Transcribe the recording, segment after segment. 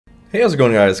Hey, how's it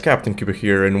going guys? Captain Kuba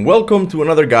here, and welcome to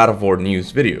another God of War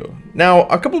news video. Now,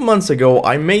 a couple months ago,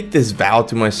 I made this vow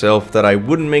to myself that I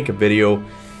wouldn't make a video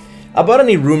about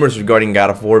any rumors regarding God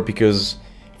of War because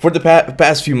for the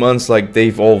past few months,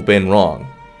 they've all been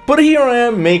wrong. But here I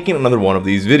am making another one of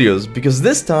these videos because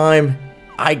this time,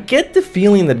 I get the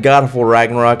feeling that God of War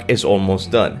Ragnarok is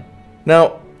almost done.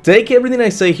 Now, take everything I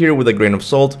say here with a grain of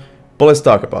salt, but let's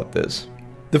talk about this.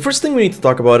 The first thing we need to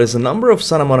talk about is a number of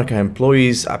Santa Monica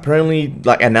employees apparently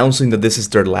announcing that this is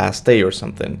their last day or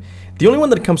something. The only one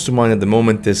that comes to mind at the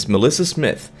moment is Melissa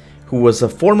Smith, who was a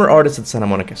former artist at Santa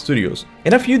Monica Studios,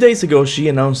 and a few days ago she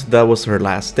announced that was her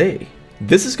last day.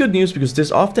 This is good news because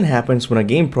this often happens when a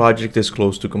game project is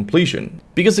close to completion,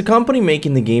 because the company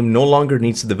making the game no longer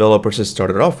needs the developers it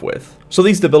started off with. So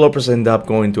these developers end up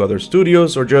going to other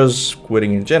studios or just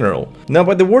quitting in general. Now,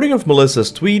 by the wording of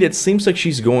Melissa's tweet, it seems like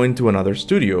she's going to another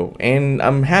studio, and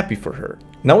I'm happy for her.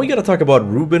 Now we gotta talk about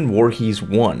Ruben Voorhees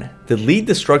 1, the lead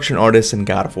destruction artist in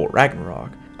God of War Ragnarok.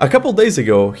 A couple days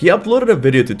ago, he uploaded a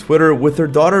video to Twitter with her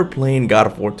daughter playing God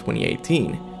of War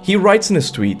 2018. He writes in his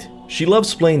tweet, "She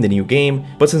loves playing the new game,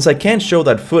 but since I can't show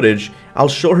that footage, I'll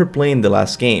show her playing the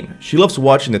last game. She loves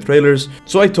watching the trailers,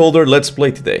 so I told her let's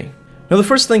play today." Now the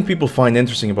first thing people find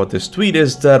interesting about this tweet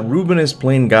is that Ruben is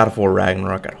playing God of War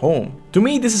Ragnarok at home. To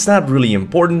me, this is not really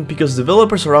important because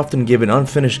developers are often given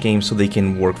unfinished games so they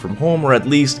can work from home or at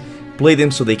least play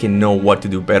them so they can know what to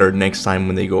do better next time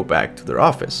when they go back to their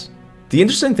office. The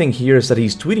interesting thing here is that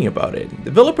he's tweeting about it.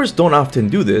 Developers don't often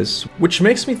do this, which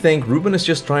makes me think Ruben is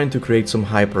just trying to create some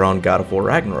hype around God of War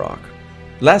Ragnarok.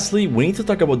 Lastly, we need to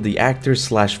talk about the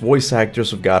actors/voice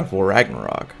actors of God of War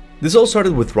Ragnarok. This all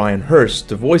started with Ryan Hurst,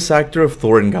 the voice actor of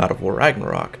Thor in God of War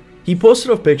Ragnarok. He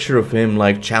posted a picture of him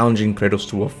challenging Kratos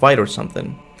to a fight or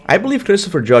something. I believe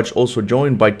Christopher Judge also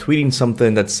joined by tweeting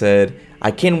something that said,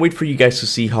 "I can't wait for you guys to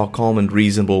see how calm and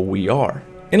reasonable we are."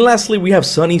 And lastly, we have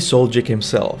Sonny Soljic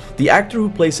himself, the actor who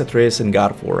plays Atreus in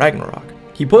God of War Ragnarok.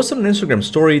 He posted an Instagram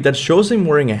story that shows him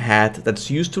wearing a hat that's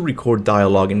used to record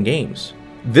dialogue in games.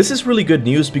 This is really good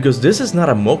news because this is not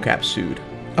a mocap suit.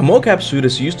 A mocap suit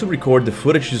is used to record the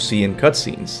footage you see in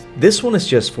cutscenes. This one is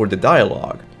just for the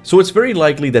dialogue. So it's very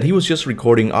likely that he was just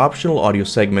recording optional audio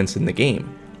segments in the game,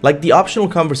 like the optional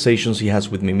conversations he has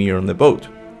with Mimir on the boat.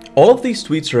 All of these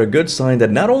tweets are a good sign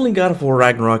that not only God of War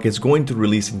Ragnarok is going to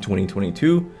release in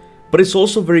 2022, but it's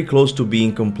also very close to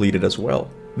being completed as well.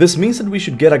 This means that we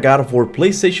should get a God of War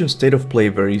PlayStation State of Play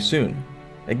very soon.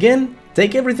 Again,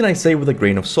 take everything I say with a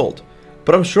grain of salt,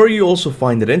 but I'm sure you also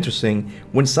find it interesting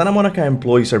when Santa Monica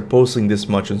employees are posting this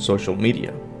much on social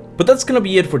media. But that's gonna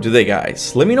be it for today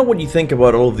guys. Let me know what you think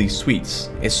about all of these tweets.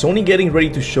 Is Sony getting ready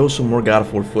to show some more God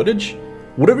of War footage?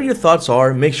 Whatever your thoughts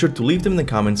are, make sure to leave them in the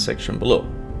comments section below.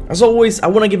 As always, I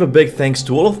want to give a big thanks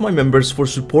to all of my members for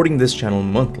supporting this channel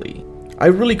monthly. I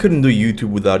really couldn't do YouTube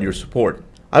without your support.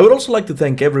 I would also like to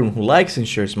thank everyone who likes and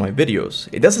shares my videos.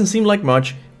 It doesn't seem like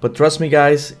much, but trust me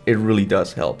guys, it really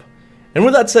does help. And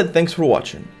with that said, thanks for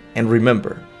watching, and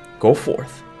remember, go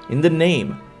forth in the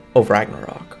name of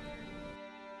Ragnarok.